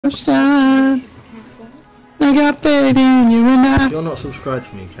Shine. I got baby in you and I. If you're not subscribed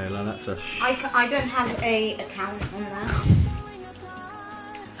to me, Kayla, that's a I don't have a account on there,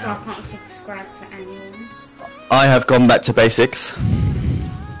 so I can't subscribe to anyone. I have gone back to basics.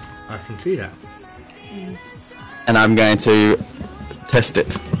 I can see that. And I'm going to test it.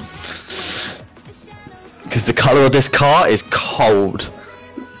 Because the colour of this car is cold.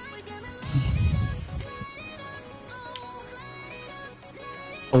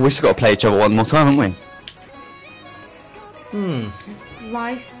 Oh, we've just got to play each other one more time, haven't we?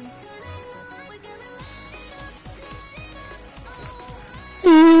 Why?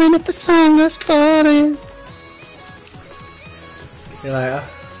 Even if the sun is falling. See you later.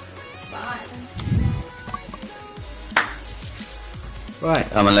 Bye. Right.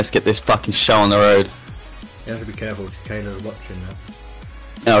 Come on, let's get this fucking show on the road. You have to be careful, Kayla's watching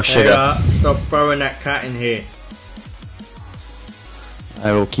now. Oh, sugar. Kayla, stop throwing that cat in here.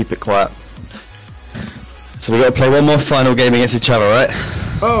 I will keep it quiet. So we've got to play one more final game against each other, right?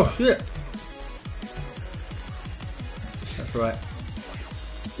 Oh, shit. That's right.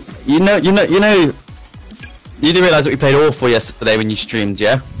 You didn't realise that we played all four yesterday when you streamed,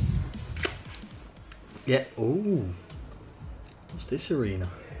 yeah? Yeah. Ooh. What's this arena?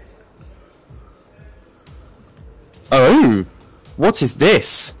 Oh! What is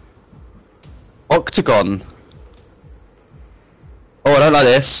this? Octagon. Oh, I don't like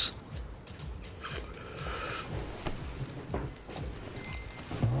this.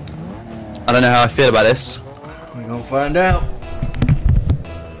 I don't know how I feel about this. We're gonna find out.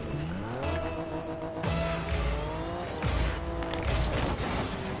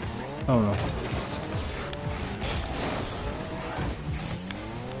 Oh no.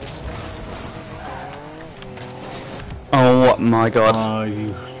 Oh my god. Oh,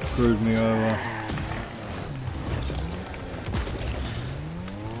 you screwed me over.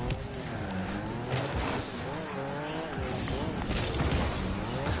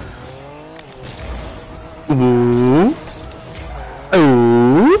 Ooh.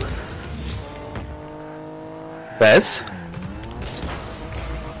 Ooh. Bez.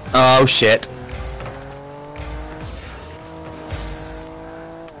 Oh shit.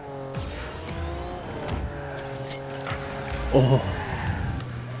 Oh.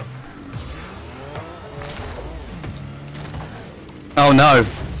 Oh no.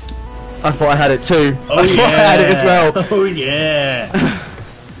 I thought I had it too. Oh, I thought I had it as well. Oh yeah.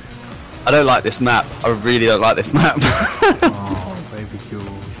 I don't like this map. I really don't like this map. Oh, baby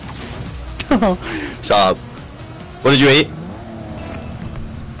Jules. Shut up. What did you eat?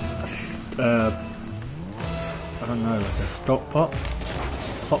 I don't know, like a stock pot?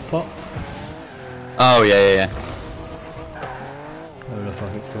 Hot pot? Oh yeah. Whatever the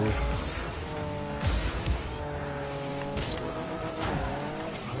fuck it's called.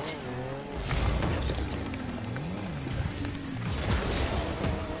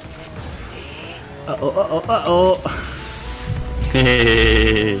 Uh-oh.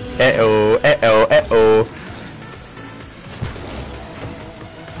 Uh-oh.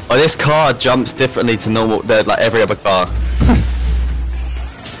 Oh, this car jumps differently to normal, like every other car.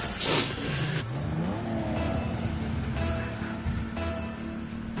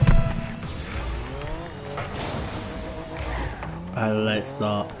 Let's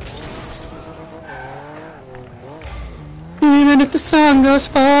start. Even if the sun goes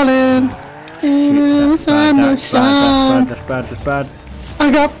falling, even if the sun goes shine, That's bad.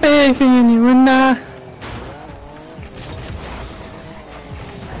 I got faith in you and I.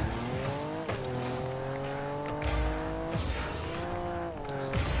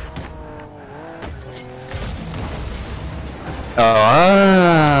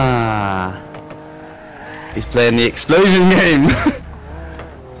 He's playing the explosion game.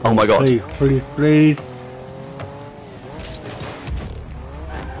 Oh my god. Please.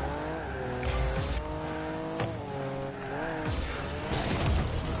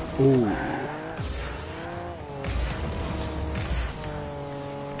 Ooh.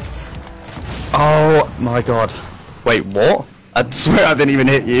 Oh my god. Wait, what? I swear I didn't even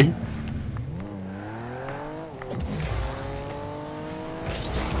hit you.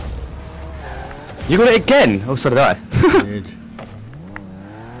 You got it again? Oh, so did I. Good.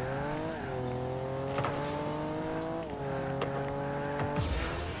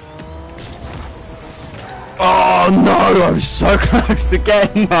 Oh no, I was so close to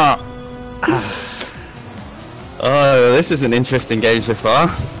getting that. Oh, this is an interesting game so far.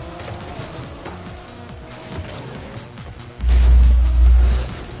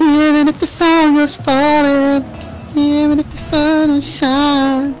 Even if the sun was falling, even if the sun was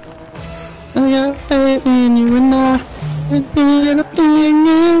shining, I got faith in you and I.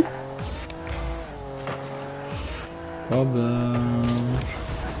 Problem.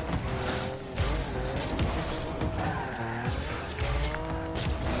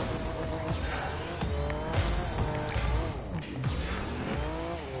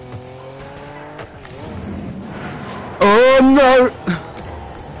 Oh no!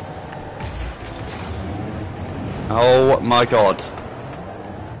 Oh my god.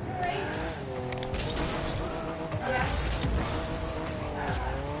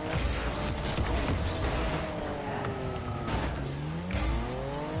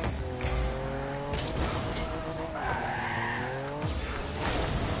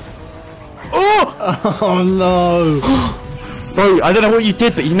 Oh no! Bro, I don't know what you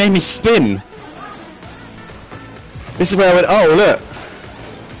did, but you made me spin. This is where I went, oh look.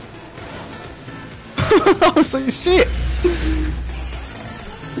 I was like, shit.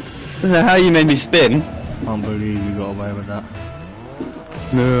 I don't know how you made me spin. Can't believe you got away with that.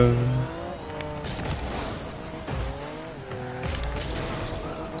 No.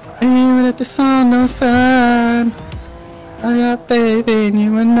 Even if the sun don't shine, I got faith in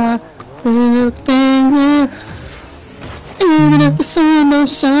you and I put a little thing here. Even if the sun don't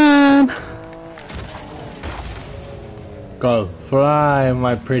shine. Go, fly,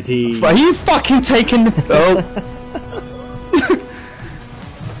 my pretty. Are you fucking taking the... Oh.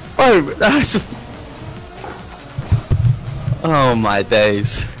 Oh, that's... Oh my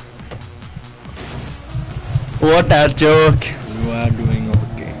days. What a joke. You are doing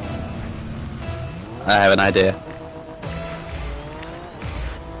okay. I have an idea.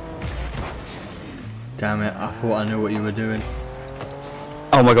 Damn it, I thought I knew what you were doing.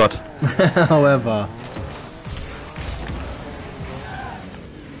 Oh my god. However.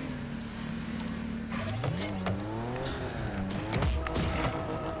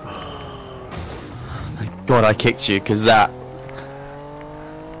 God, I kicked you, because that...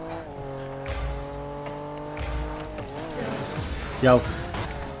 Yo.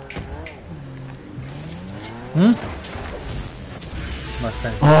 Hmm? My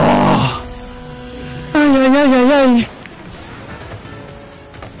friend. Oh! Ay, ay, ay, ay, ay.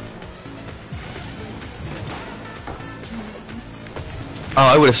 Oh,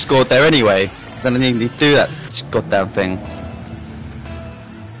 I would have scored there anyway. Then I didn't need to do that goddamn thing.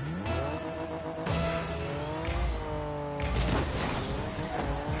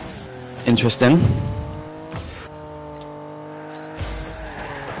 Interesting.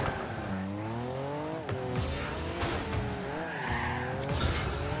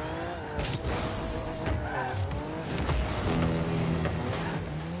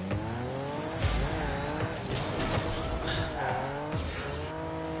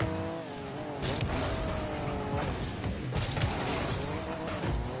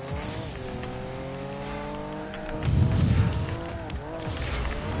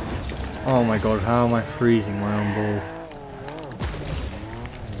 Oh my god, how am I freezing my own ball?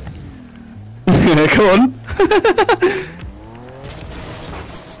 Come on.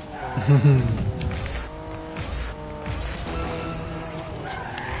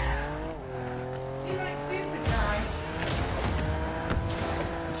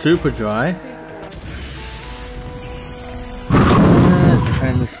 Super dry?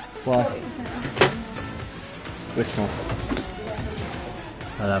 Depends what. Which one?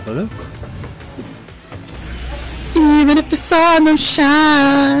 I'll have a look. Even if the sun don't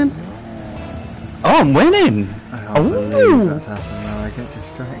shine. Oh, I'm winning. I can't believe that's happened now, I get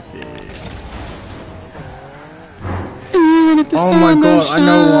distracted. Even if the Oh sun my don't god, shine. I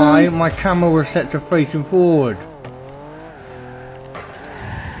know why. My camera was set to facing forward.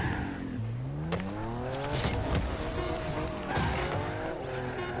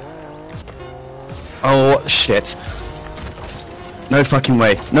 Oh, shit. No fucking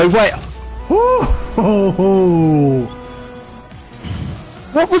way. No way. Ooh.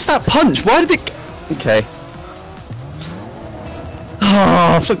 What was that punch? Why did it... Okay.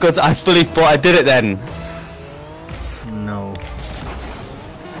 Oh, for God's sake, I fully thought I did it then. No.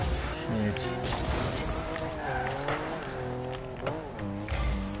 Shit.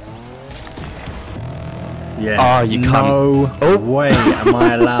 Yeah. Oh, you can't. No Oh. way am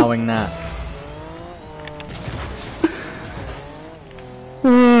I allowing that.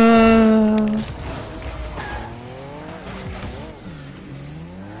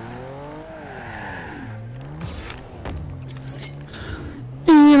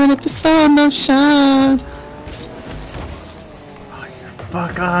 Even if the sun don't shine.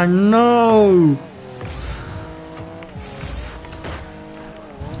 Fuck, I know.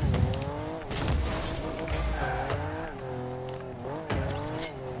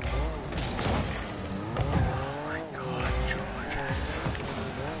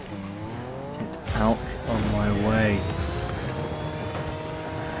 Out on my way.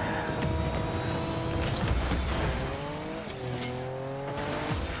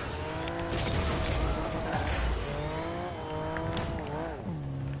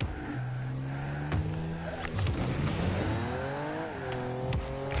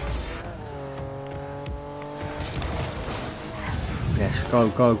 Yes, go,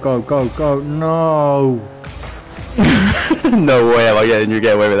 go, go, go, go. No! No way am I getting you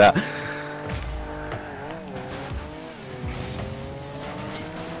get away with that.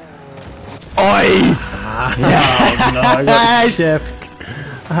 Oi! Oh no, I got chipped.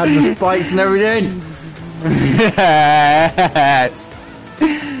 I had the spikes and everything. Yes!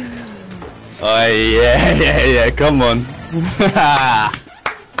 Oh yeah, come on.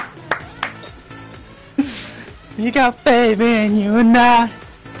 You got baby and you and I.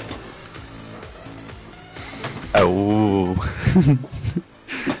 Oh.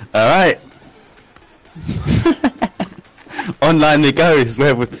 Alright. Online we go is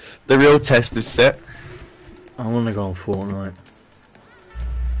where the real test is set. I want to go on Fortnite.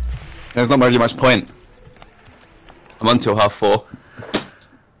 There's not really much point. I'm on till 4:30.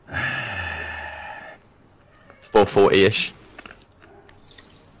 4:40ish.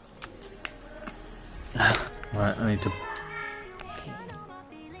 Right, I need to.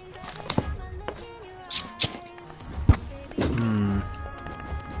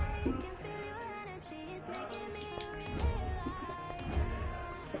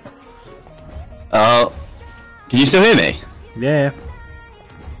 Can you still hear me? Yeah.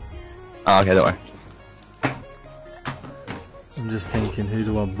 Oh, okay, don't worry. I'm just thinking, who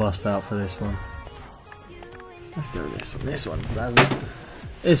do I bust out for this one? Let's go this one.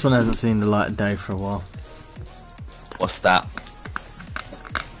 This one hasn't seen the light of day for a while. What's that?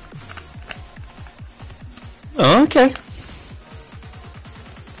 Oh, okay.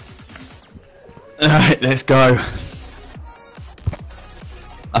 Alright, let's go.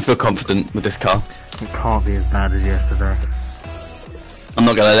 I feel confident with this car. It can't be as bad as yesterday. I'm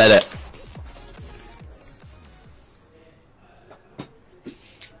not gonna let it.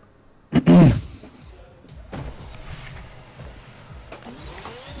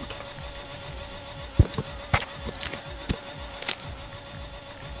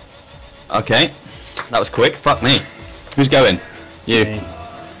 Okay, that was quick. Fuck me. Who's going? You. Me.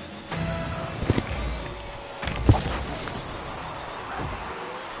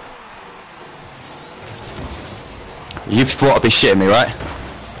 You've thought I'd be shitting me, right?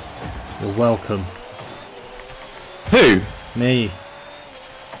 You're welcome. Who? Me.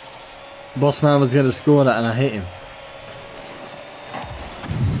 Boss man was going to score that and I hit him.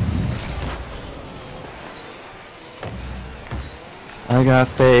 I got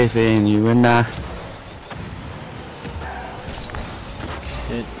faith in you and I.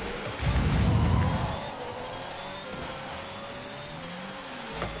 Shit.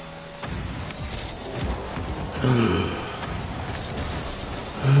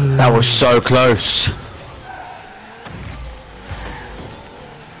 That was so close.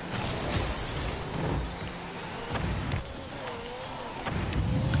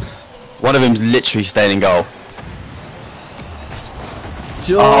 One of them's literally staying in goal.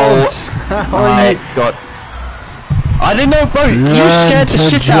 George! Oh How are my you? god. I didn't know, bro. You Learn scared the to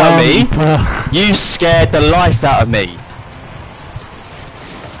shit out of me. jump. You scared the life out of me.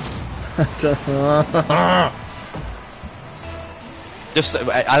 Just,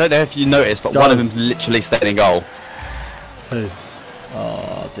 I don't know if you noticed, but one of them's literally staying in goal. Who?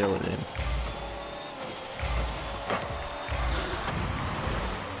 Oh, I'll deal with him.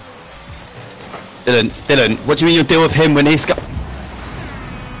 Dylan, what do you mean you'll deal with him when he's got...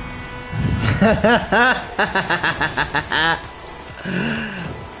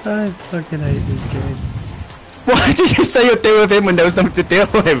 I fucking hate this game. Why did you say you'll deal with him when there was nothing to deal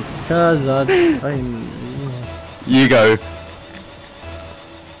with him? Cause You go.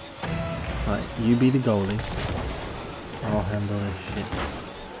 Right, you be the goalie. I'll handle this shit.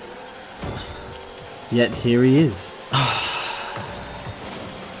 Yet here he is.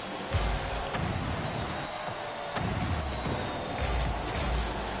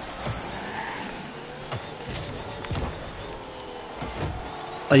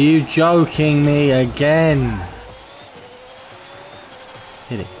 Are you joking me again?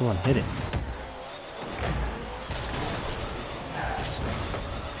 Hit it, go on, hit it.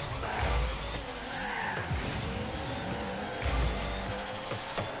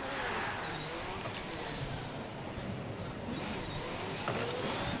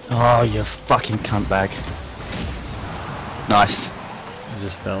 Oh, you fucking cunt bag. Nice. I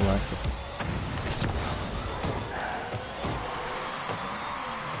just felt like it.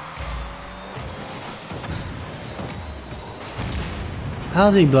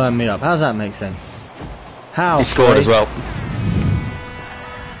 How's he blowing me up? How's that make sense? How? He scored as well.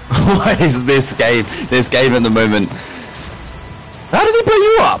 What is this game? This game at the moment. How did he blow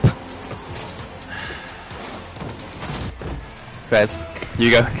you up? Fez,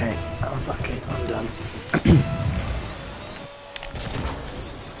 you go. Okay, I'm done.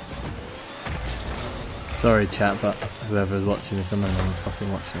 Sorry chat, but whoever's watching this, I'm not even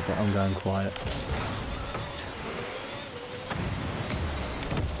fucking watching it, but I'm going quiet.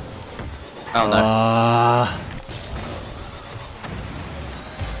 Oh no.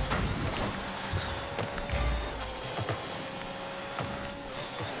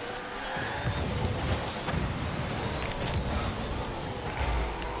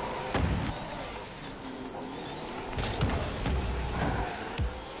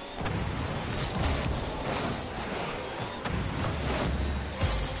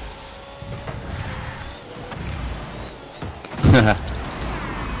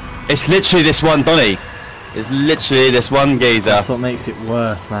 It's literally this one, Donny. It's literally this one geezer. That's what makes it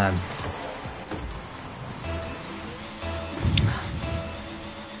worse, man.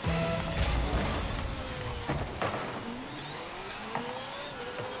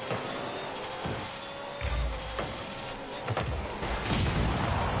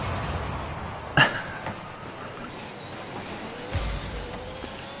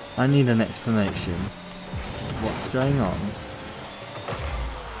 I need an explanation. What's going on?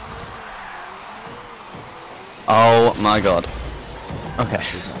 Oh my god. Okay.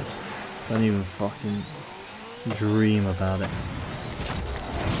 Don't even fucking dream about it.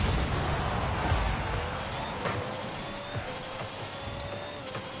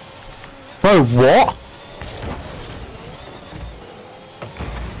 Bro, what?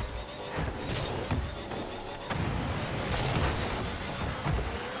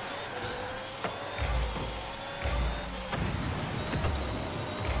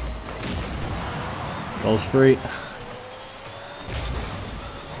 Goals free.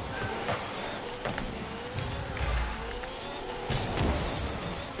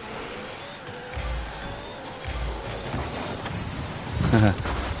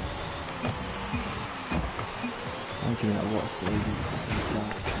 I'm giving that what a save, you fucking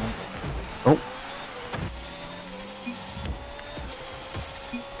daft cunt. Oh.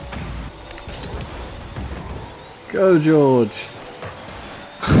 Go, George.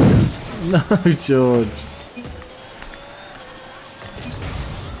 No, George.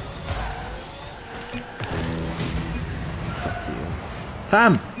 Fuck you.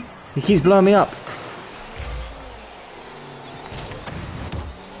 Fam! He keeps blowing me up.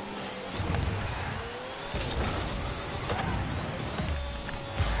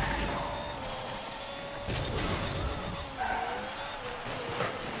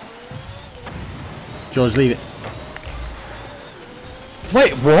 George, leave it.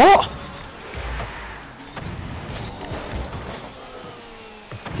 Wait, what?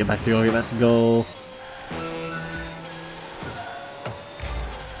 Get back to goal, get back to goal.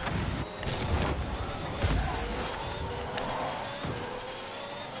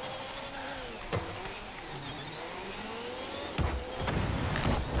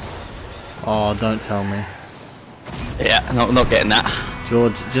 Oh, don't tell me. Yeah, not getting that.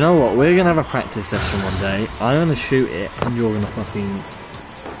 George, do you know what? We're gonna have a practice session one day. I'm gonna shoot it, and you're gonna fucking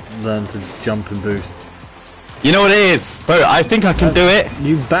learn to jump and boost. You know what it is? Bro, I think I can do it.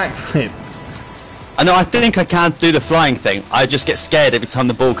 You backflipped. I know, I think I can do the flying thing. I just get scared every time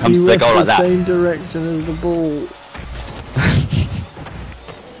the ball comes to the goal like that. You went the same direction as the ball.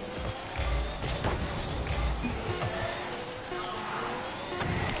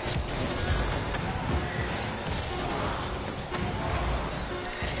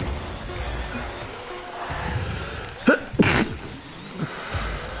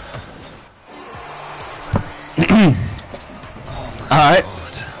 Alright.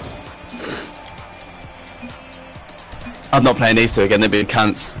 I'm not playing these two again, they'd be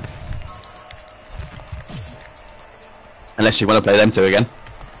cunts. Unless you want to play them two again.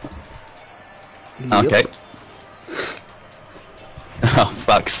 Yep. Okay. Oh,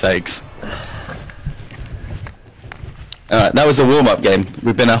 fuck's sakes. Alright, that was a warm-up game.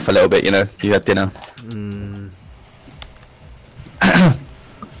 We've been off a little bit, you know. You had dinner.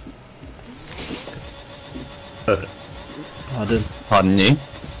 Pardon. Pardon you.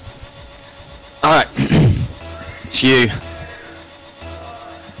 Alright. It's you.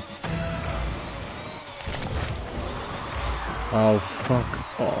 Oh,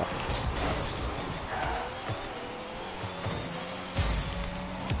 fuck off.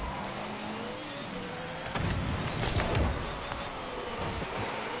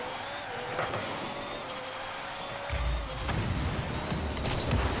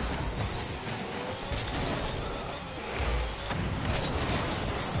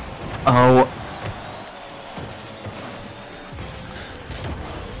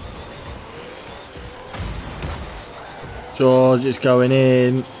 George, it's going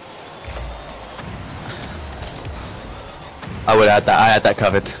in. I would add that. I had that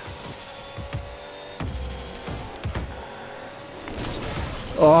covered.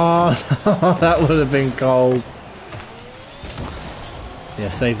 Oh, no, that would have been cold. Yeah,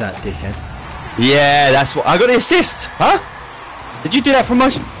 save that, dickhead. Yeah, that's what I got the assist. Huh? Did you do that from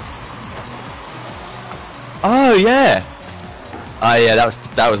motion? Oh yeah. Oh yeah,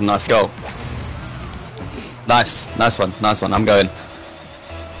 that was a nice goal. Nice one. I'm going.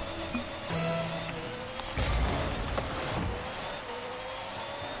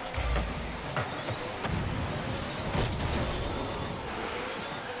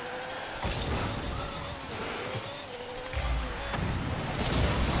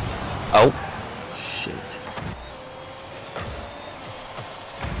 Oh. Shit.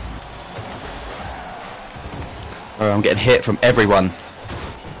 Oh, I'm getting hit from everyone.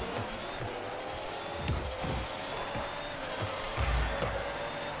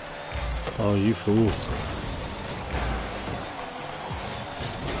 Oh, you fool.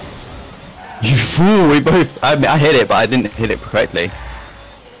 You fool, we both... I hit it, but I didn't hit it correctly.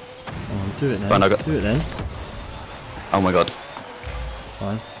 Oh, do it then. Fine, Do it then. Oh my god.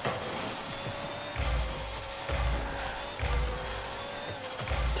 Fine.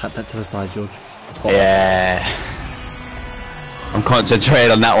 Tap that to the side, George. Pop. Yeah. I'm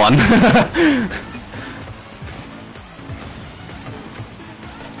concentrated on that one.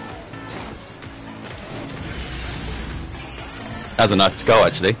 That's a nice goal,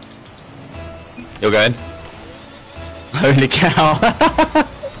 actually. You're going. Holy cow.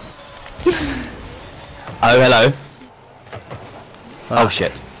 Oh, hello. Fuck. Oh,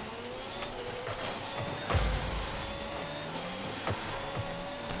 shit.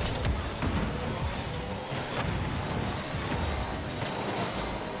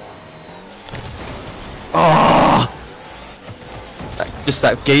 Oh! Just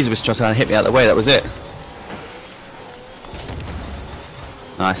that geezer was trying to hit me out of the way, that was it.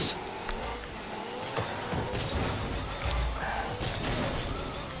 Nice.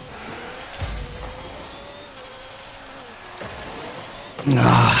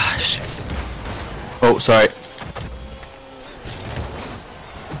 Ah, shit. Oh, sorry.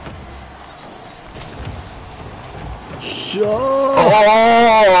 Shut Oh!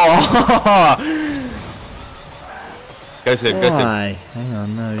 Go to him, go to him. Why? Hang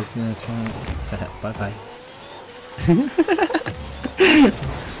on, no, he's gonna try. Bye bye.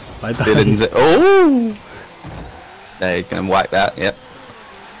 Bye bye. Dylan's it. Oh! There, you can whack that, yep.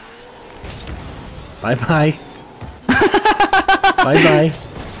 Bye bye. Bye bye.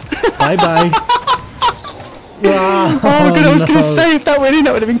 Bye bye. Oh god, I was gonna say if that went in,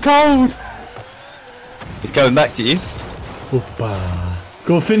 that would have been cold. He's coming back to you. Oopa.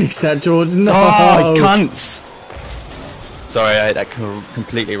 Go finish that, George. No. Oh, cunts! Sorry, I had that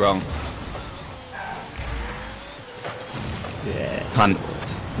completely wrong. Yeah. Cunt.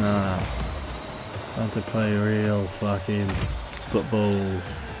 No. Time to play real fucking football.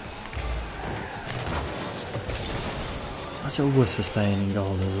 Such a wuss for staying in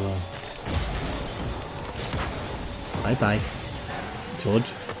goal as well. Bye bye.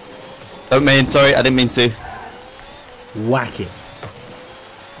 George. Don't mean, sorry, I didn't mean to. Whack it.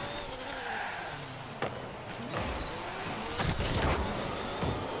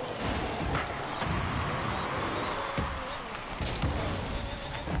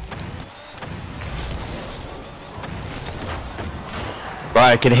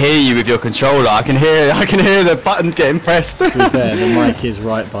 Right, I can hear you with your controller. I can hear the button getting pressed. To be fair, the mic is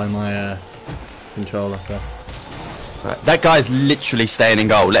right by my controller, so. Right, that guy's literally staying in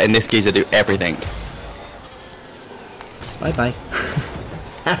goal, letting this geezer do everything. Bye bye.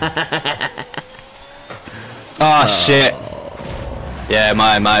 Oh shit. Yeah,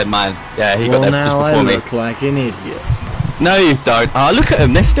 mine. Yeah, he got there just now before I me. look like an idiot. No, you don't. Oh, look at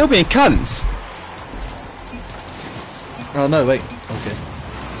them. They're still being cunts. Oh no, wait. Okay.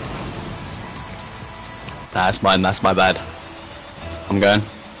 Nah, that's mine. That's my bad. I'm going.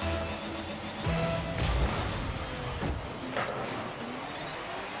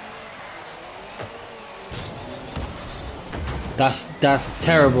 That's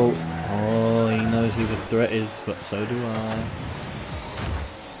terrible. Oh, he knows who the threat is, but so do I.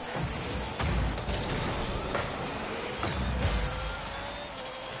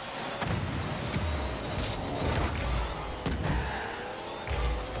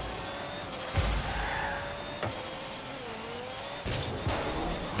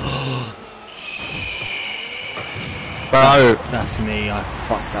 Bro. That's me. I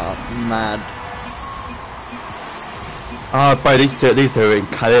fucked up. Mad. Oh, bro, these two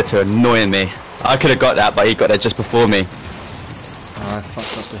are annoying me. I could have got that, but he got there just before me. Oh, I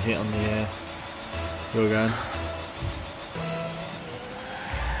fucked up the hit on the air. You're going.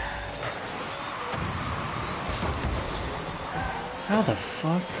 How the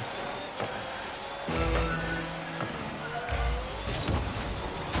fuck?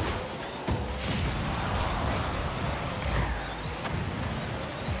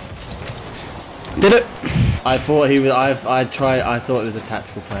 Did it? I thought he was. I thought it was a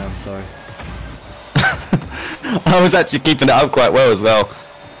tactical play. I'm sorry. I was actually keeping it up quite well as well.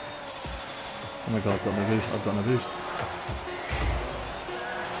 Oh my god! I've got my boost. I've got my boost.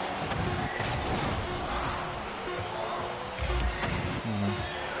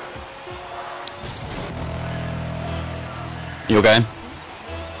 You're going.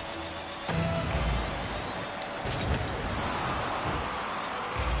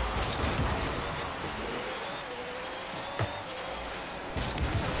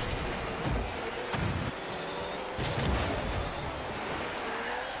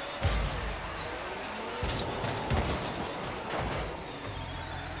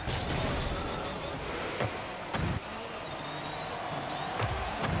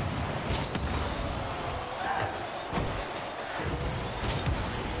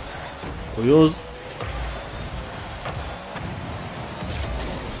 All yours.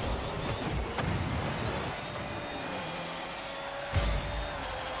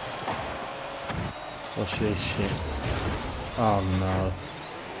 Watch this shit. Oh no.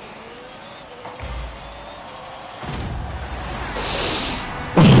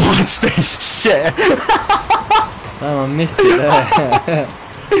 What's this shit? Oh, I missed it there.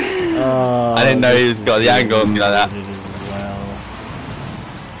 Oh, I didn't know he was got the angle on me like that. Well.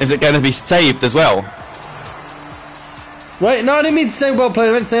 Is it going to be saved as well? Wait, no, I didn't mean to say well played.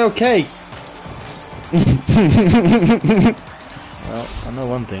 I meant to say okay. Well, I know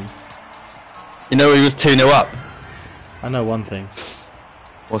one thing. You know he was 2-0 up. I know one thing.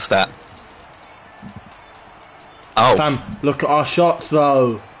 What's that? Oh. Fam, look at our shots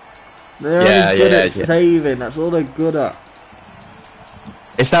though. They're Yeah, only good yeah, at yeah. saving. That's all they're good at.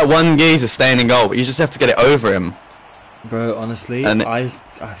 It's that one geezer staying in goal, but you just have to get it over him. Bro, honestly, And I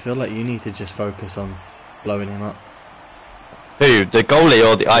feel like you need to just focus on blowing him up. Who? The goalie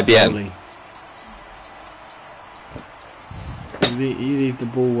or the IBM? Goalie. You leave the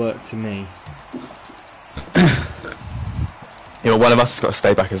ball work to me. Yeah, well, one of us has got to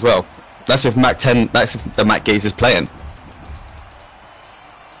stay back as well. That's if Mac 10. That's if the Mac geezer's playing.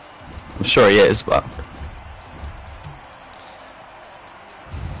 I'm sure he is, but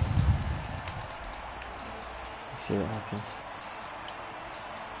Let's see what happens.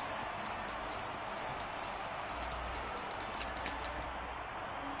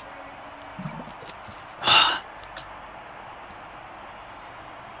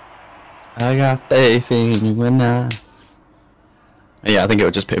 I got faith in you and I. Yeah, I think it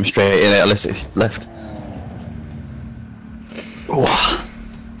would just put him straight in it unless it's left. Ooh.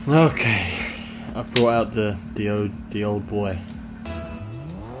 Okay, I've brought out the old boy.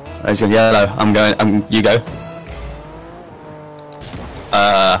 Oh, he's going yellow. I'm going. You go.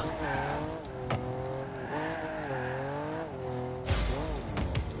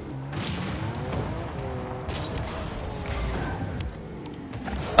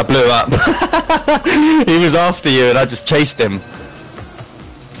 I blew up. He was after you, and I just chased him.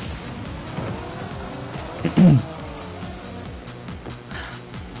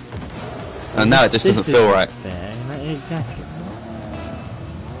 And now it just doesn't feel right. Fair, exactly.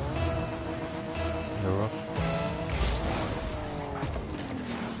 You're off.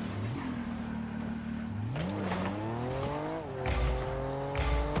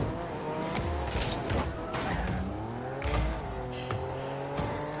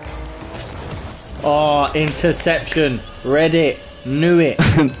 Oh, interception. Read it. Knew it.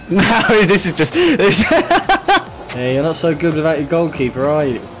 No, this is just... This Hey, you're not so good without your goalkeeper, are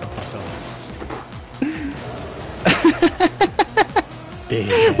you?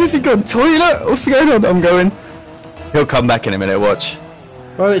 What's he gone? Toilet? What's going on? I'm going. He'll come back in a minute, watch.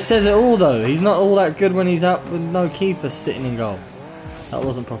 Bro, it says it all though. He's not all that good when he's up with no keeper sitting in goal. That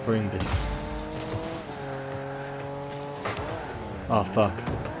wasn't proper English. Oh, fuck.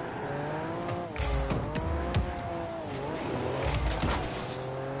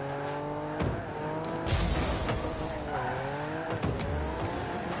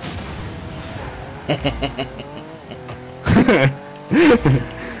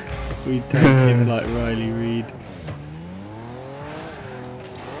 We take him like Riley Reid.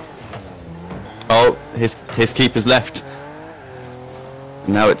 Oh, his keeper's left.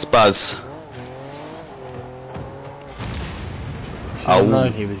 Now it's Buzz. Should have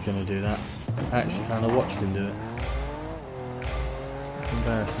known he was going to do that. I actually kind of watched him do it.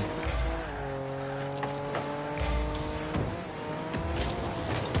 Embarrassing.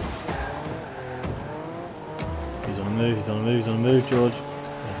 He's on the move, he's on the move, he's on the move, George.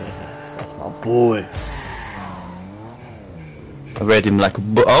 Yes, that's my boy. I read him like a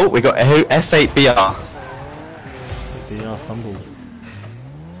oh, we got F8BR. BR fumbled.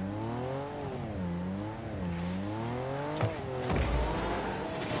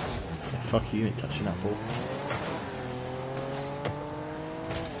 Fuck you ain't touching that ball.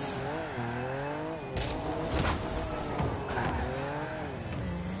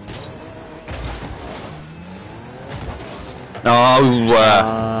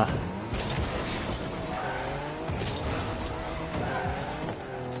 Oh,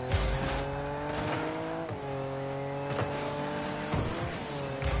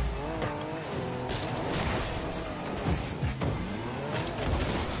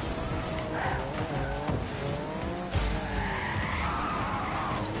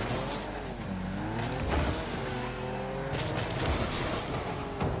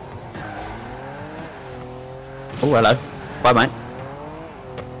 oh, hello. Bye, mate.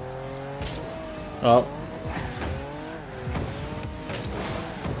 Oh.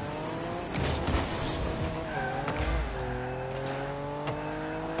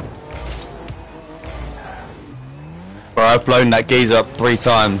 Bro, I've blown that geezer up 3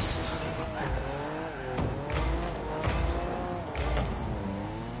 times.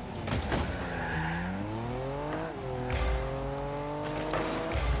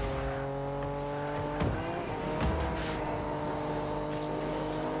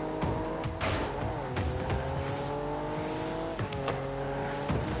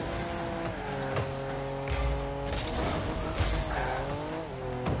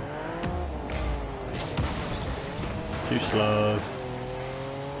 Too slow.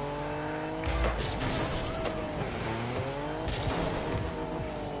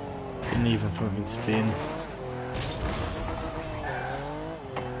 Didn't even fucking spin.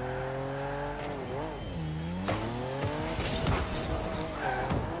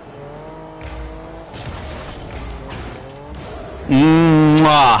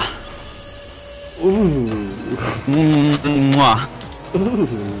 Mwah. Ooh. Mwah. Ooh.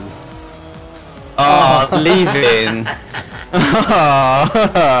 Oh, leaving.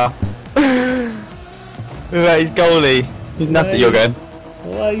 Without his goalie. There's nothing you're going.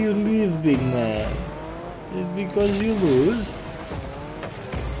 Why are you leaving, man? It's because you lose.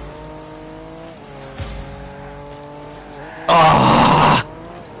 Ah.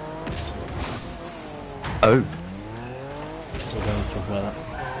 Oh. We're going to talk about that.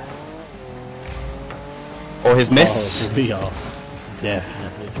 Or his miss. Oh, we are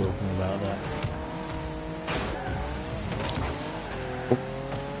definitely talking about that.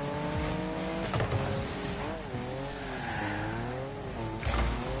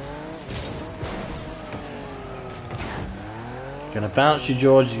 He's gonna bounce you,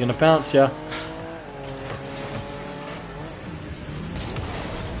 George. He's gonna bounce you.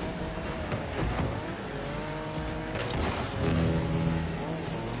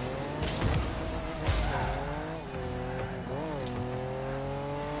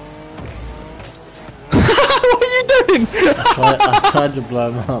 What are you doing? I tried to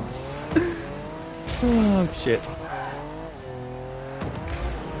blow him up. Oh shit.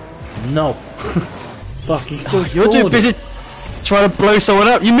 No. Fuck, he's still You're too scored. busy trying to blow someone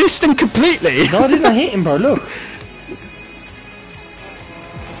up. You missed him completely. No, I didn't hit him, bro. Look.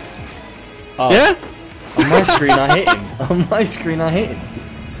 Oh, Yeah? on my screen, I hit him. On my screen, I hit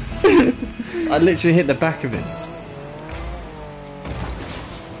him. I literally hit the back of him.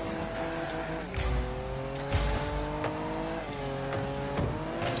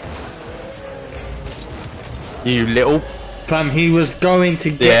 You little. Fam, he was going to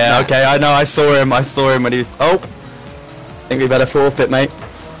get Yeah, that. okay, I know, I saw him when he was. Oh! I think we better forfeit, mate.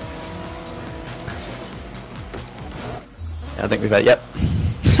 Yeah, I think we better, yep.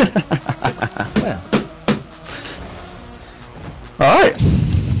 Well, Alright.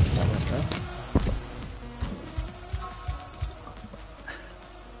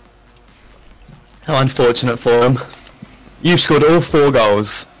 How unfortunate for him. You've scored all 4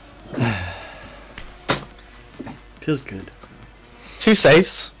 goals. feels good. 2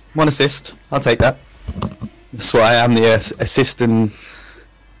 saves, 1 assist. I'll take that. That's why I am the assist and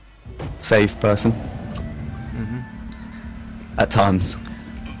save person. At times.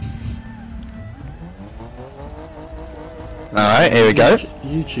 Alright, here we go.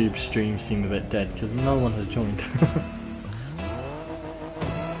 YouTube streams seem a bit dead because no one has joined.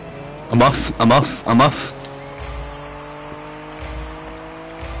 I'm off.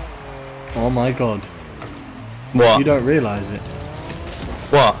 Oh my god. What? You don't realise it.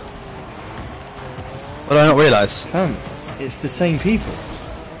 What? What did I not realise? Fam, it's the same people.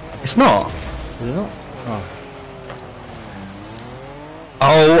 It's not. Is it not? Oh.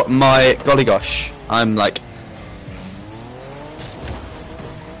 Oh my golly gosh. I'm like...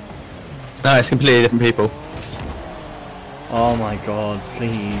 No, it's completely different people. Oh my god,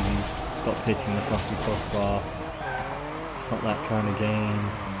 please stop hitting the fucking crossbar. It's not that kind of game.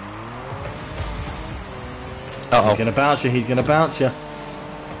 Uh-oh. He's gonna bounce you, he's gonna bounce you.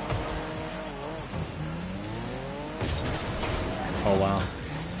 Oh wow.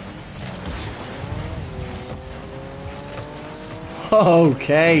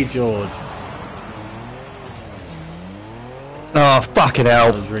 Okay, George. Oh, fucking I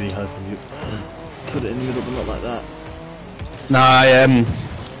hell. was really hoping you put it in the middle, but not like that. No, I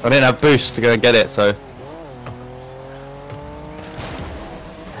didn't have boost to go and get it, so...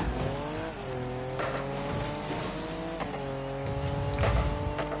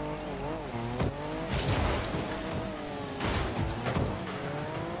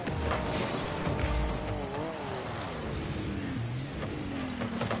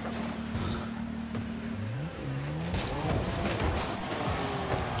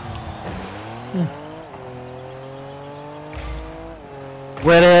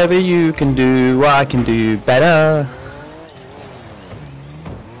 Whatever you can do, I can do better.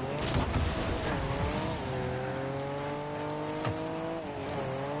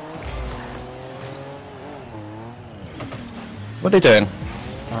 What are they doing?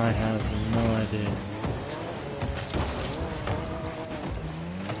 I have no idea.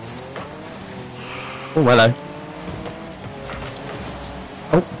 Oh, hello.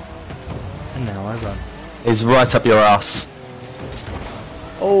 Oh, And now I run. he's right up your ass.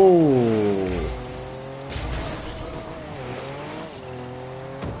 Oh.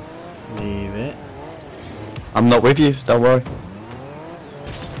 Leave it. I'm not with you, don't worry.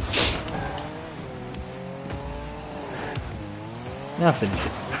 Now finish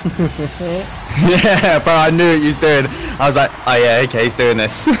it. Yeah, but I knew what he was doing. I was like, oh yeah, okay, he's doing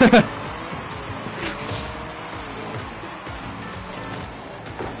this.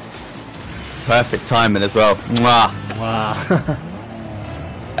 Perfect timing as well. Mwah. Wow.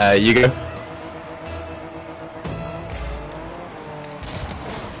 You go.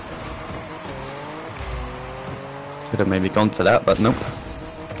 Could have maybe gone for that, but nope.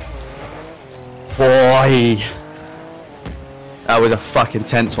 Boy, that was a fucking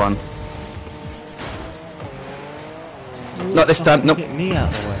tense one. Not this time, nope. Get me out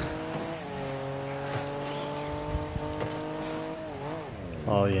of the way.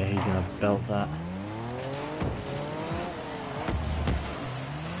 Oh yeah, he's gonna belt that.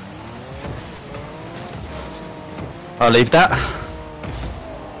 I'll leave that.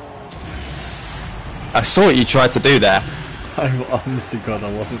 I saw what you tried to do there. I'm honest to God,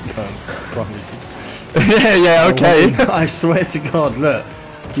 I wasn't going. I promise you. Yeah, okay. I swear to God, look.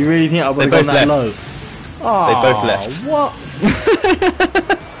 You really think I would have They gone that both low? Oh, both left. What?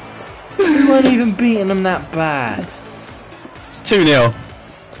 We weren't even beating them that bad. It's 2-0.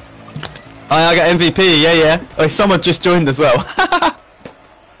 I got MVP, yeah. Oh, someone just joined as well.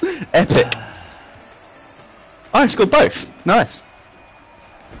 Epic. Oh, I scored both. Nice.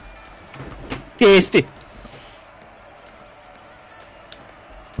 Tasty.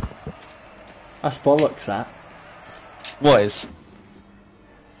 That's bollocks, that. What is?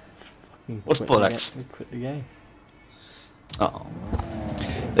 What's Quit the bollocks? We quit the game. Oh.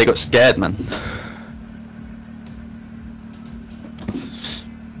 They got scared, man.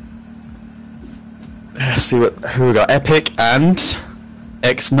 Let's see who we got. Epic and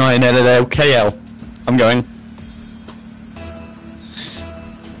X9LLKL. I'm going.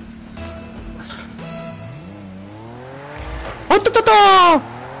 Oh, da, da, da!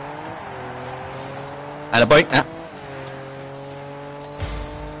 And a boink. Ah.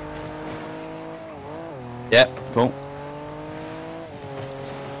 Yep, cool.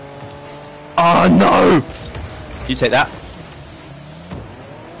 Oh no! You take that.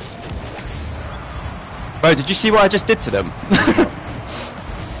 Bro, did you see what I just did to them?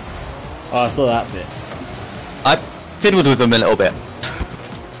 Oh, I saw that bit. I fiddled with them a little bit.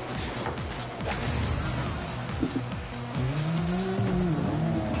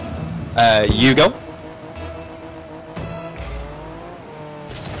 You go.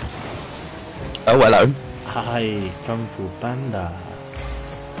 Oh, hello. Hi, Kung Fu Panda.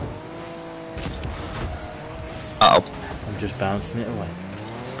 Uh-oh. I'm just bouncing it away.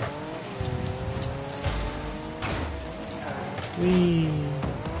 Whee.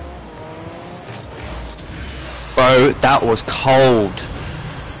 Bro, that was cold.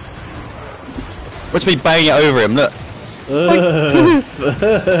 Watch me bang it over him, look.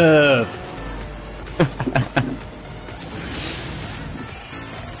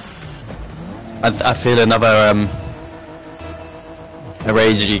 I feel another a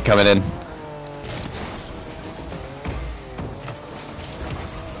rage coming in.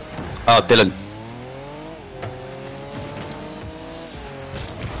 Oh, Dylan.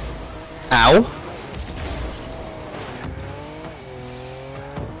 Ow.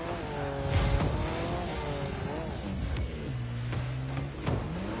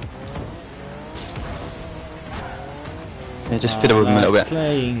 Yeah, just fiddle with him a little bit.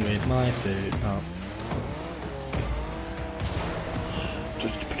 Playing with my food. Oh.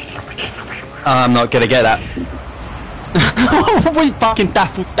 I'm not gonna get that. We fucking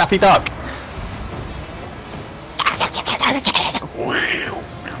Daffy Duck.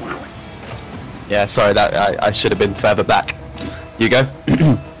 Yeah, sorry, that I should have been further back. You go.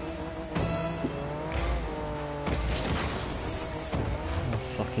 I'll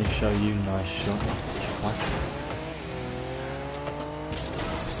fucking show you nice shot.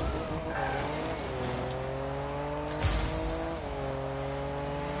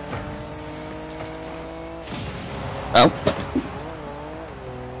 Oh.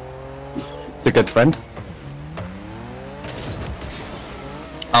 It's a good friend.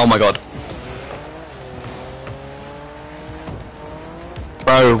 Oh my god.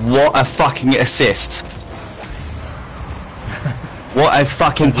 Bro, what a fucking assist. What a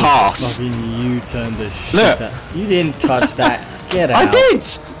fucking pass. Fucking you turned the shit Look. out. You didn't touch that. Get out. I did!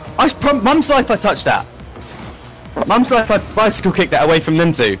 Mum's life I touched that. Mum's life I bicycle kicked that away from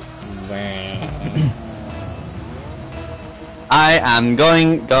them two. I am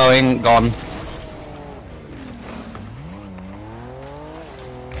gone.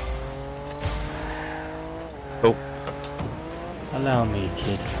 Cool. Allow me,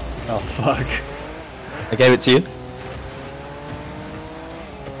 kid. Oh fuck. I gave it to you.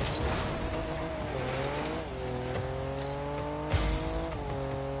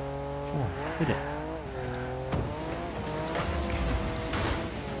 Oh, hit it.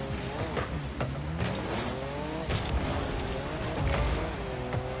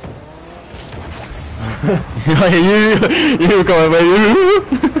 you go away, you.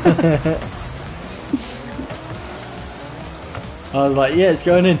 I was like, yeah, it's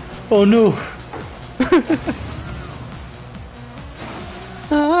going in. Oh no.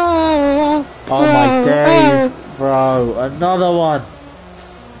 Oh my days, bro. Another one.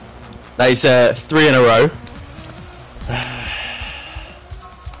 That is 3 in a row.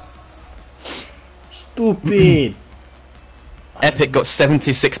 Stupid. Epic got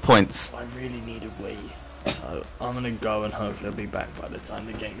 76 points. I really need a Wii. So I'm gonna go and hopefully I'll be back by the time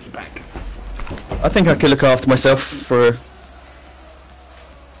the game's back. I think I could look after myself for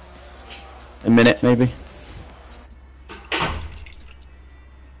a minute, maybe.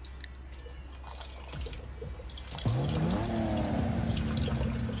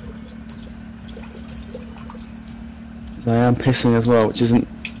 I am pissing as well, which isn't.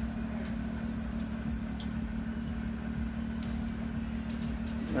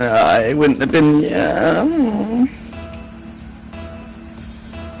 It wouldn't have been. Yeah.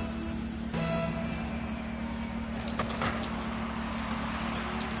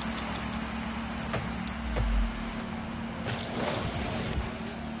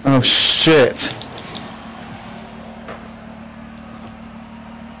 Oh shit.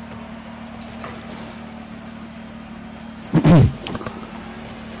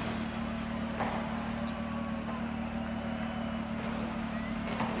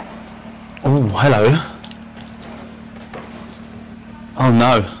 Oh, hello. Oh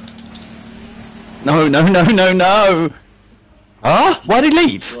no. No, no, no, no, no. Ah? Why did he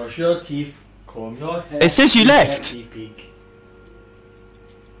leave? Brush your teeth, comb your hair. It says you left.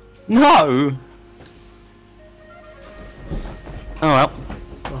 No. Oh well.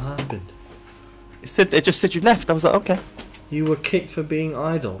 What happened? It just said you left. I was like, okay. You were kicked for being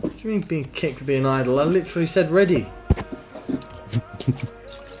idle. What do you mean being kicked for being idle? I literally said ready.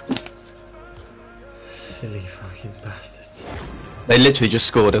 Silly fucking bastards. They literally just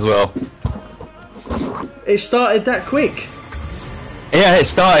scored as well. It started that quick. Yeah, it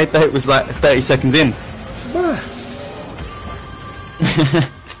started. It was like 30 seconds in. Bruh.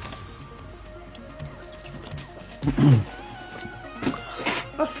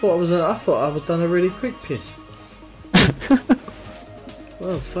 I thought I was done a really quick piss.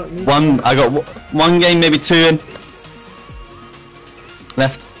 Well, fuck me. I got one game, maybe 2 in.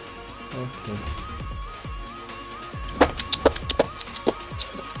 Left. Okay.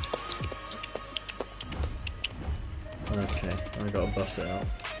 Okay, I gotta bust it out.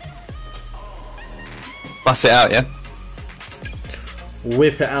 Bust it out, yeah?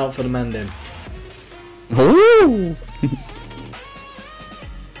 Whip it out for the man then. Ooh!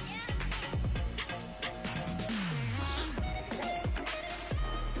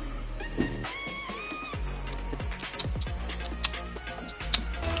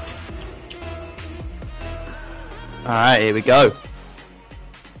 Alright, here we go.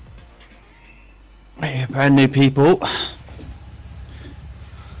 Hey, brand new people.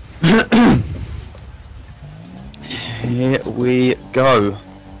 Here we go.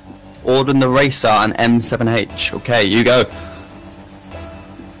 Auden the Racer and M7H. Okay, you go.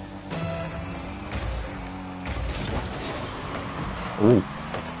 Ooh.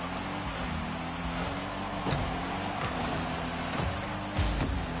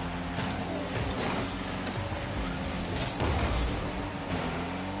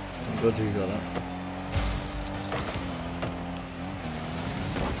 Good you got that.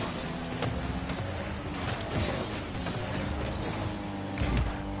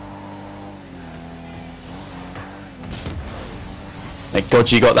 Thank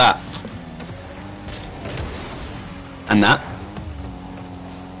God you got that. And that.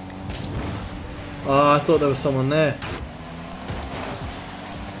 Oh, I thought there was someone there.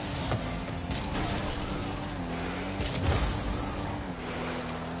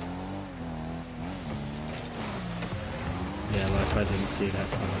 Yeah, like I didn't see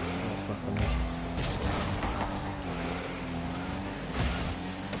that coming. Oh, fuck, I missed.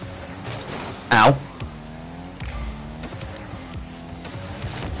 Ow.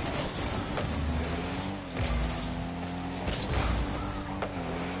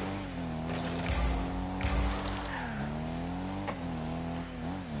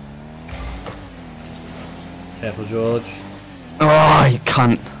 Careful, George. Oh, you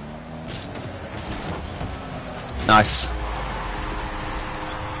cunt. Nice.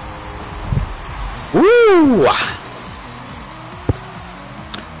 Woo!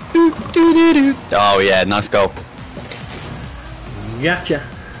 Oh yeah, nice goal. Gotcha.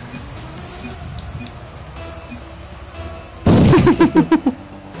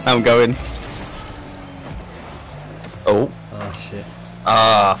 I'm going. Oh. Oh shit.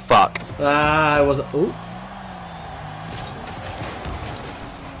 Ah, fuck. Ah, I wasn't. Oh.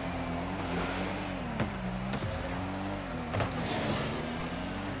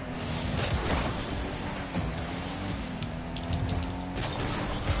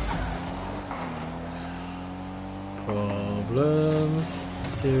 Problems.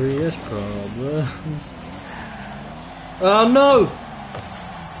 Serious problems. Oh no!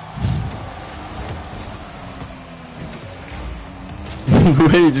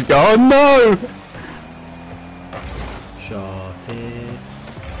 Where you just go, oh no! Shot it.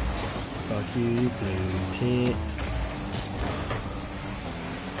 Fuck you, blue tit.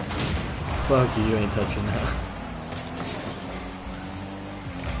 Fuck you, you ain't touching that.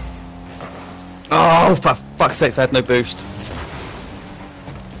 Oh, for fuck's sake, I had no boost.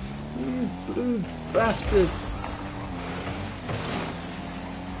 You blue bastard.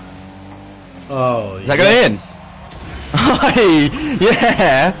 Oh, Is that going in? Hi!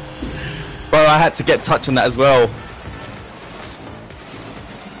 Yeah! Bro, I had to get touch on that as well.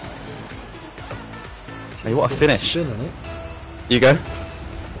 Hey, what a finish. Spin on it. You go.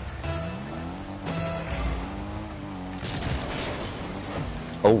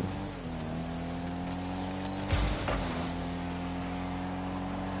 Oh.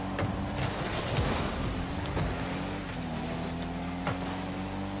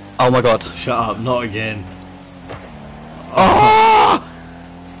 Oh my god. Shut up, not again. Oh!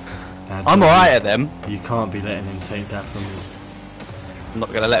 Bad I'm boy. alright at them. You can't be letting him take that from you. I'm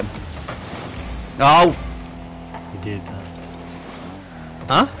not gonna let him. Oh! He did that.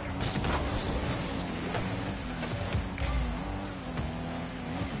 Huh?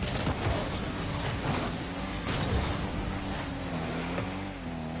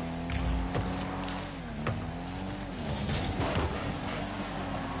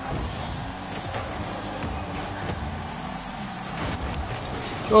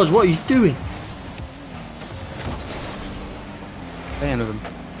 George, what are you doing? Playing with him.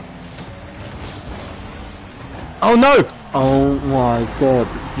 Oh no! Oh my god.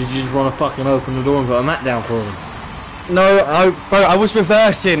 Did you just want to fucking open the door and put a mat down for him? No, bro, I was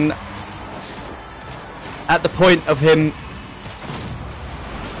reversing at the point of him.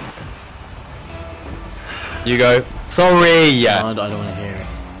 You go. Sorry! No, I don't want to hear it.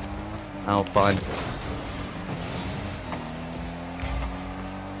 Oh, fine.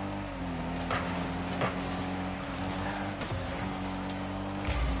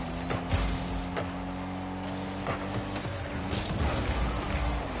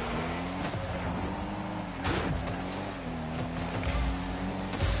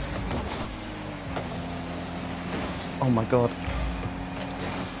 Oh my god.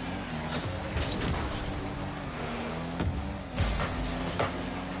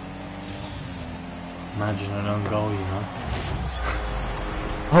 Imagine an own goal, you know.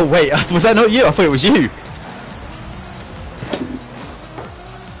 Oh wait, was that not you? I thought it was you.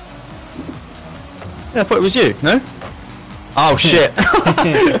 Yeah, I thought it was you. No? Oh shit.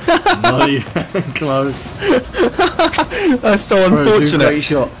 Not even close. That's so Bro, do a unfortunate. great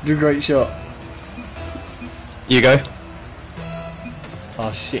shot. Do a great shot. You go.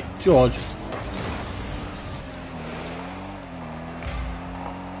 Oh shit, George.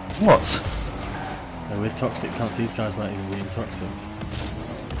 What? No, we're toxic cunts. These guys might even be toxic.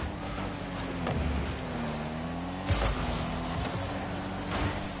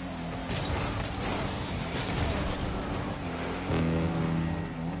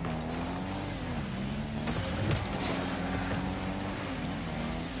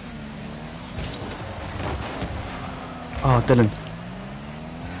 Oh, Dylan.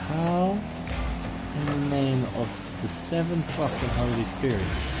 How, in the name of the 7 fucking Holy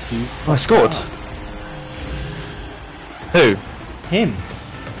Spirits, do you Oh, I scored. Who? him?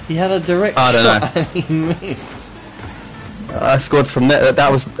 He had a direct I don't shot and he missed. I scored from there.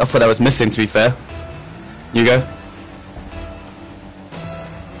 That was. I thought that was missing. To be fair. You go.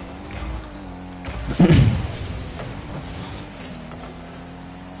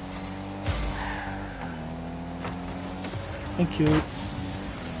 Thank you.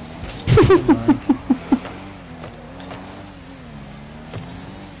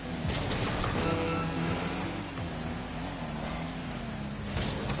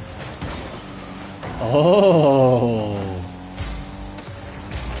 Oh.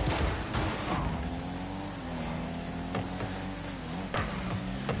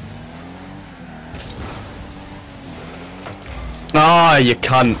 Ah, you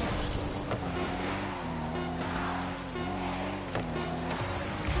cunt.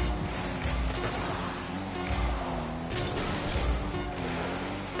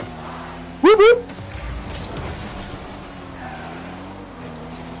 Whoop whoop.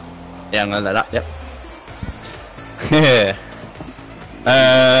 Yeah, I'm gonna let that. Yep.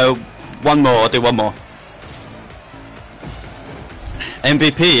 One more. I'll do one more.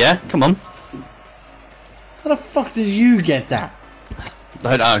 MVP, yeah? Come on. How the fuck did you get that?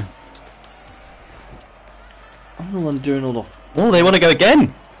 Don't know. I'm the one doing all the... Oh, they want to go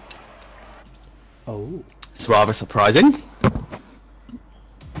again. Oh. It's rather surprising.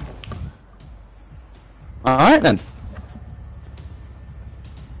 Alright then.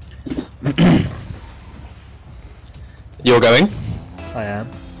 You're going? I am.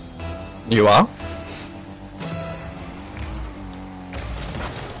 You are?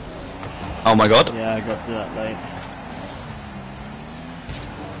 Oh my god. Yeah, I got to that late.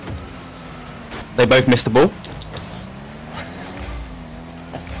 They both missed the ball.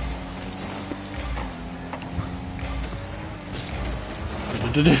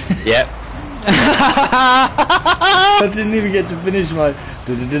 Yep. I didn't even get to finish my...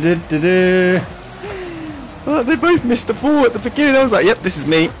 Oh, they both missed the ball at the beginning. I was like, yep, this is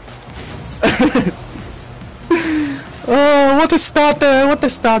me. Oh, what a starter, what a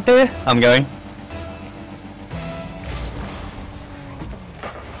starter. I'm going.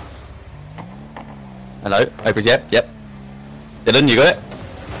 Hello, Oprah's, yep. Dylan, you got it?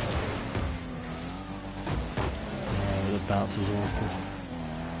 The bounce was awkward.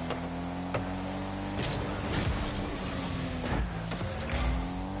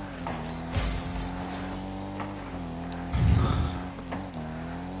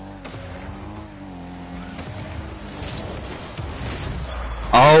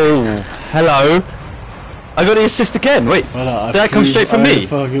 Oh, hello. I got the assist again. Wait, Well, did that come straight from me? I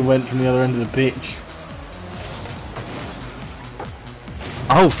fucking went from the other end of the pitch.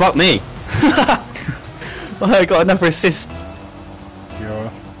 Oh, fuck me. I got another assist.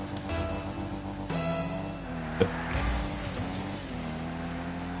 You're...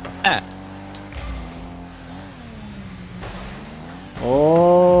 Ah.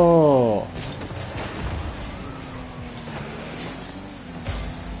 Oh.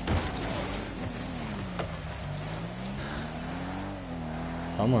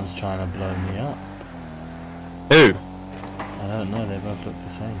 Someone's trying to blow me up. Who? I don't know, they both look the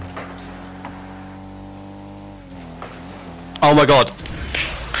same. Oh my god.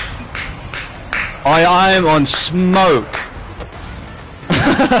 I am on smoke.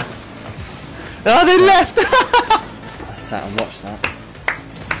 Oh, they left! I sat and watched that.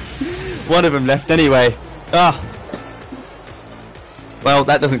 One of them left anyway. Ah. Well,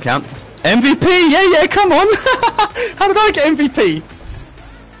 that doesn't count. MVP! Yeah, come on! How did I get MVP?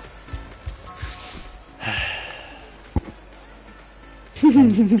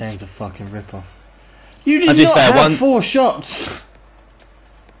 This game's a fucking rip-off. You did To be not fair, have 4 shots!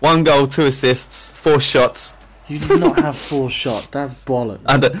 1 goal, 2 assists, 4 shots. You did not have 4 shots. That's bollocks.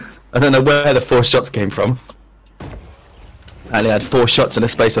 I don't know where the 4 shots came from. I only had 4 shots in a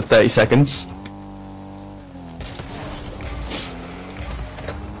space of 30 seconds.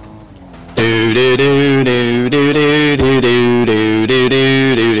 Do do do do do do do do do do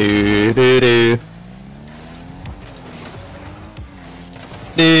do do do do.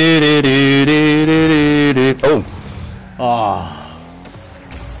 Oh, Ah.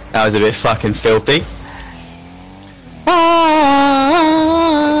 that was a bit fucking filthy.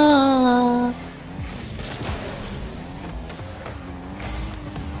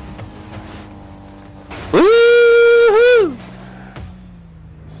 Woo-hoo!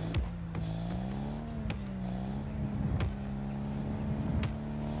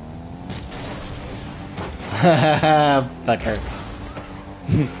 That hurt.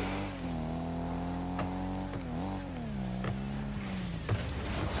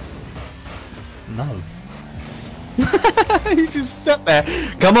 No. You just sat there.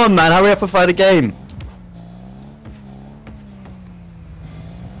 Come on, man, hurry up and fight a game.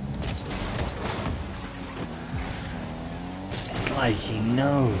 It's like he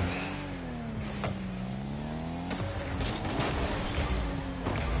knows.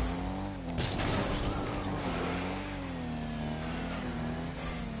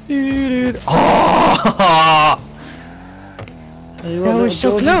 Oh! Tell you what, That little was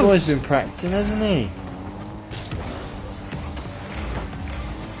so Georgie close. boy's been practicing, hasn't he?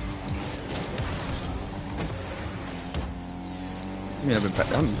 I mean, I've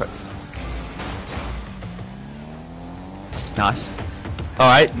been Nice.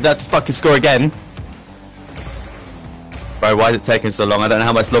 Alright, that fucking score again. Bro, why is it taking so long? I don't know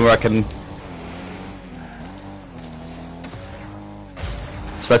how much longer I can...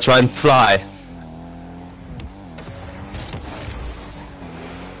 Should I try and fly?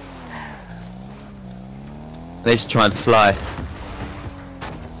 I need to try and fly.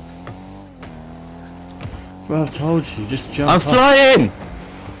 Bro, I told you, just jump I'm up. flying!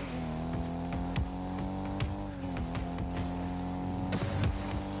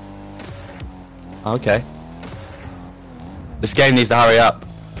 Okay. This game needs to hurry up.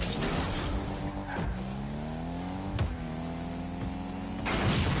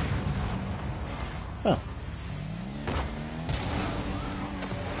 Oh.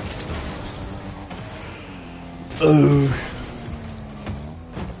 Oh.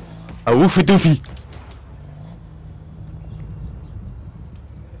 A woofy doofy.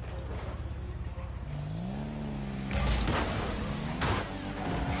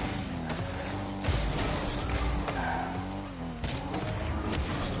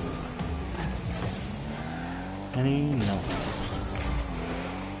 Any? No.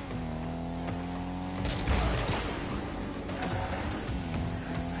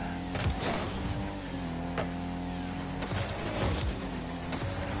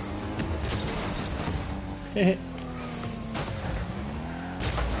 Heh.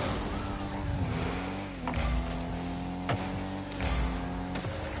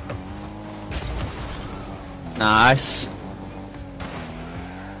 Nice.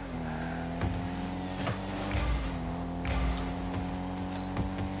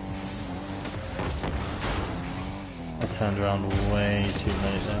 I turned around way too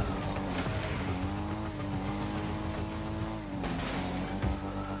late there.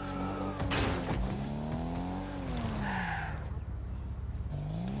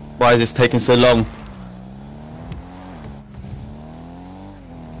 Why is this taking so long?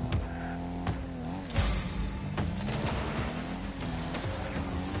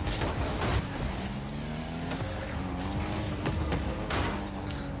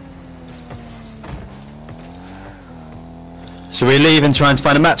 Should we leave and try and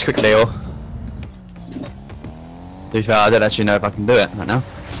find a match quickly, or? To be fair, I don't actually know if I can do it right now.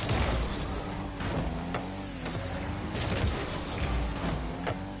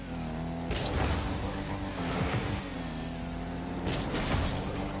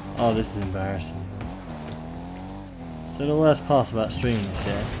 Oh, this is embarrassing. So the worst part about streaming this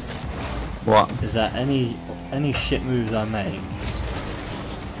year What? is that any shit moves I make,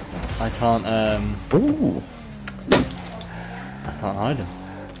 I can't Ooh. I can't hide them.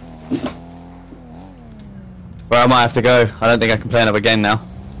 Well, I might have to go. I don't think I can play another game now.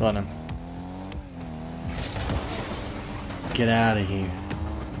 Go on then. Get out of here.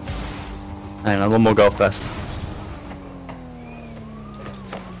 Hang on, one more goal first.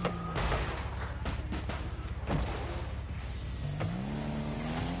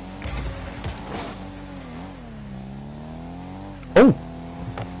 Oh!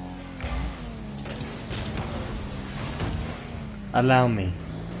 Allow me.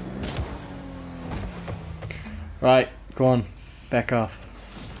 Right, go on. Back off.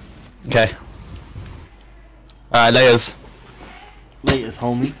 Okay. Alright, layers. Latest,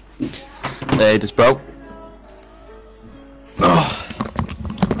 homie. Laters, bro. Oh.